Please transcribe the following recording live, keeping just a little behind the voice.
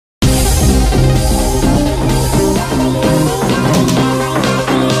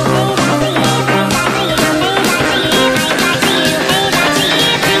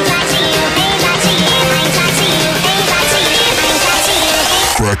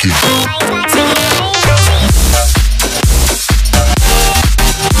rocking.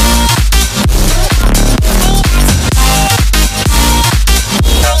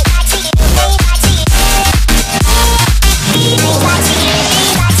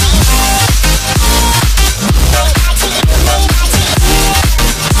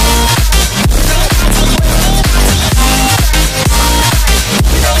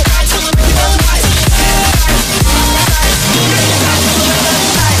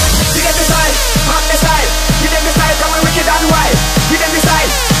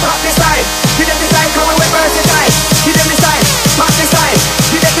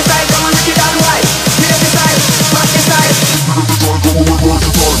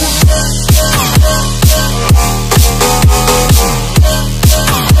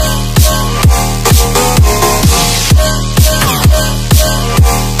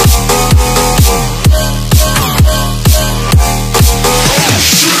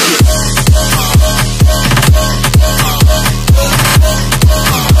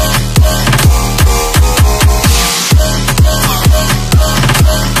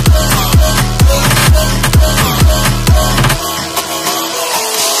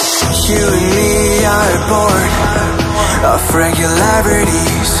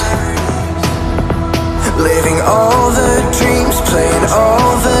 Regularities, living all the dreams, playing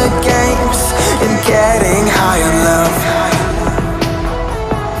all the games, and getting high on love.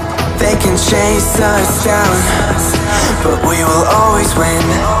 They can chase us down, but we will always win.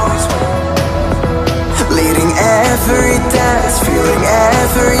 Leading every dance, feeling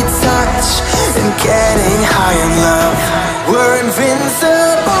every touch, and getting high on love. We're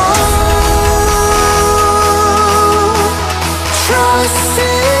invincible. Trust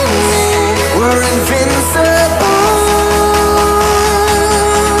in me, we're invincible.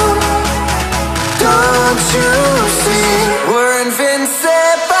 Don't you see, we're invincible.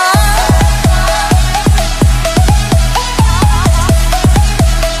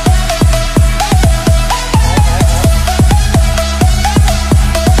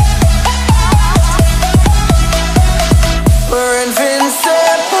 We're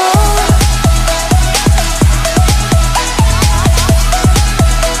invincible.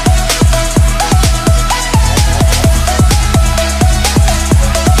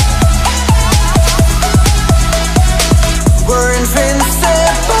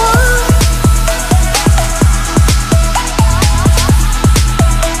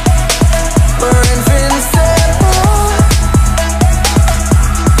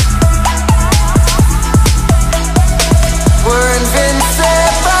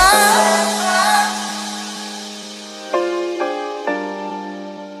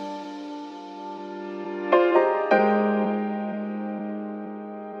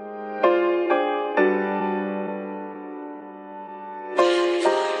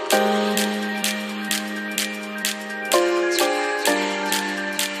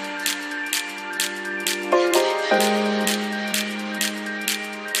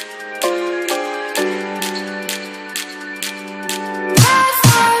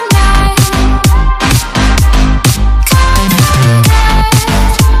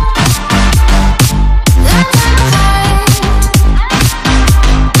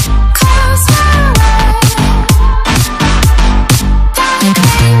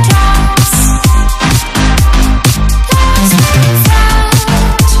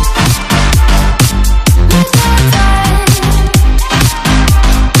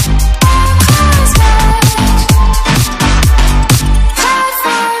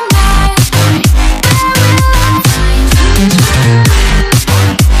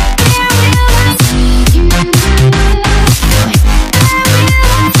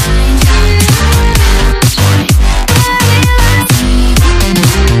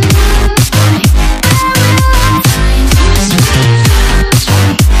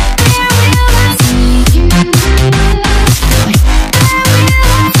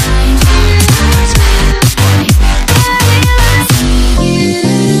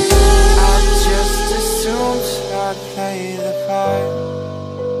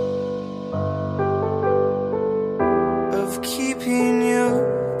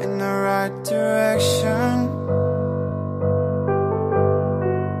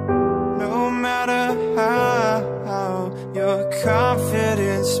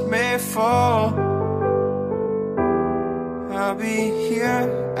 I'll be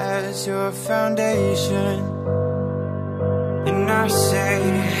here as your foundation. And I say,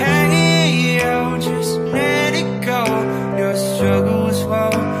 hey, yo, just let it go. Your struggles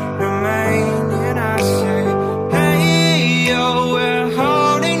won't remain. And I say, hey, yo, we're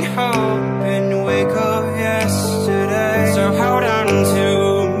holding hope and wake up yesterday. So hold on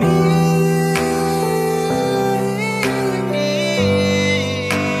to me.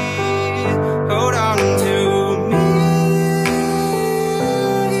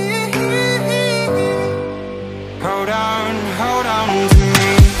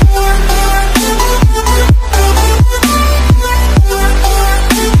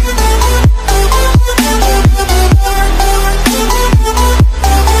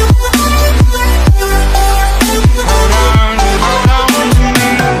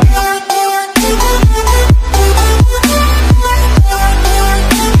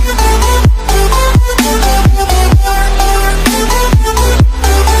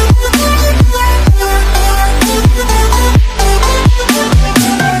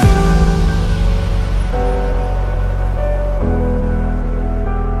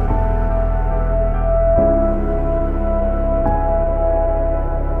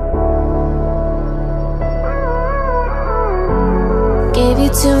 Gave you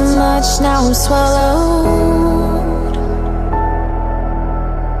too much, now I'm swallowed.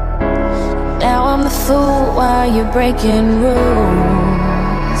 Now I'm the fool while you're breaking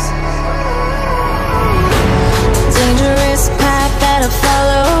rules. Dangerous path that I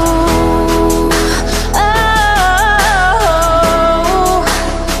follow. Oh,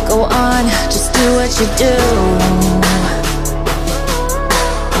 go on, just do what you do.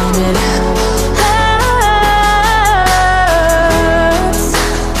 And it hurts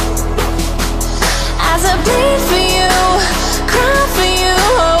as I bleed for you, cry for you.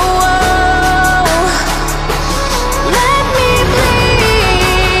 Oh, oh. Let me bleed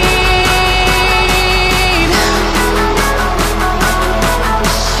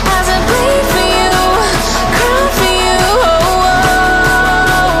as I bleed for you, cry for you. Oh, oh.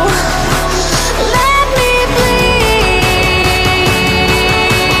 Let me bleed.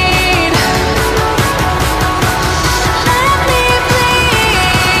 Let me bleed.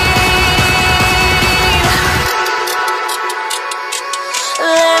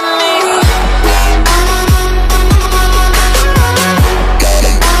 Let me.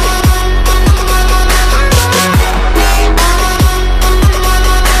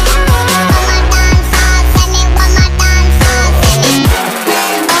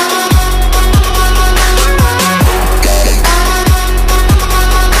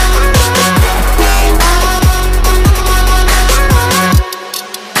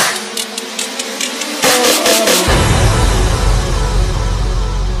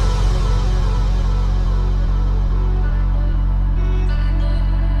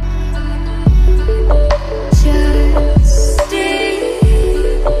 Just stay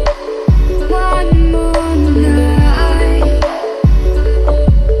one more night.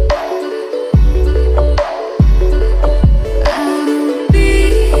 I'll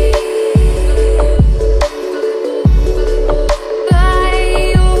be by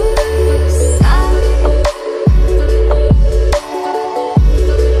your side.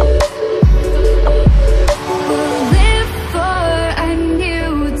 We'll live for a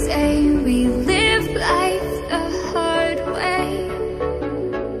new day. We live life the hard way,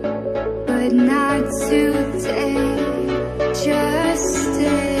 but not today. Just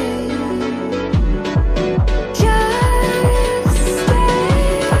stay. Just stay.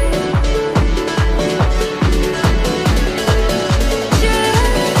 Just stay.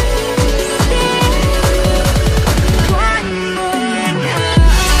 One more night.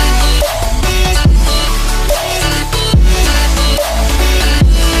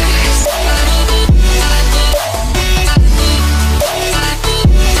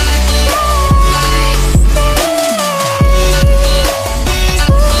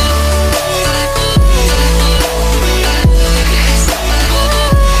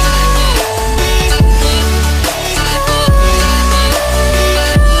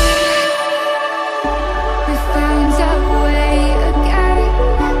 We found our way again.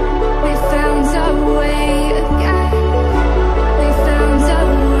 We found our way again. We found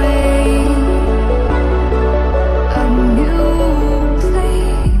our way. A new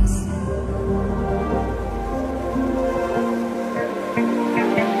place.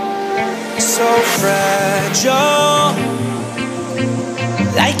 So fragile,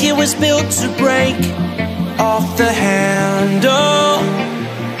 like it was built to break off the handle.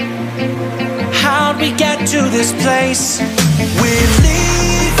 How'd we get to this place? We're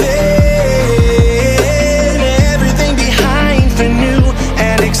leaving everything behind for new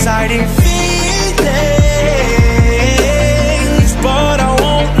and exciting feelings, but I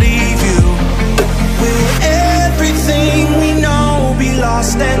won't leave you. Will everything we know be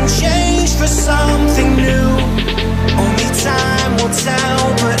lost and changed for something new? Only time will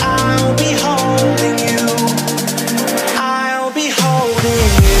tell, but I'll be holding you. I'll be holding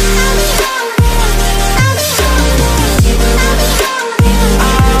you.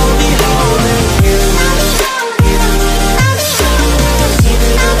 I'll be holding you.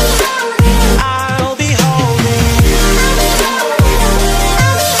 I'll be holding you. I'll be holding you.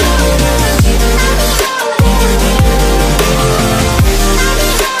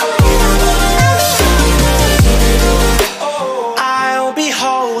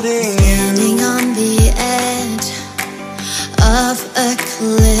 Standing on the edge of a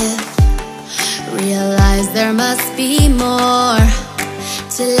cliff, realize there must be more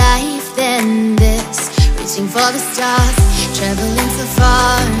to life than this. Reaching for the stars, traveling so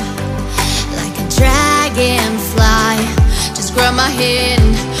far, like a dragonfly. Just grab my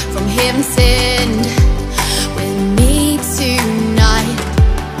hand from heaven's send with me tonight.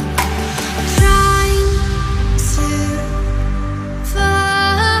 Trying to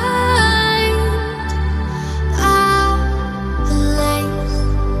find our place.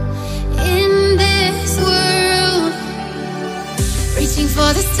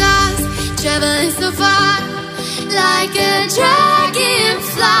 traveling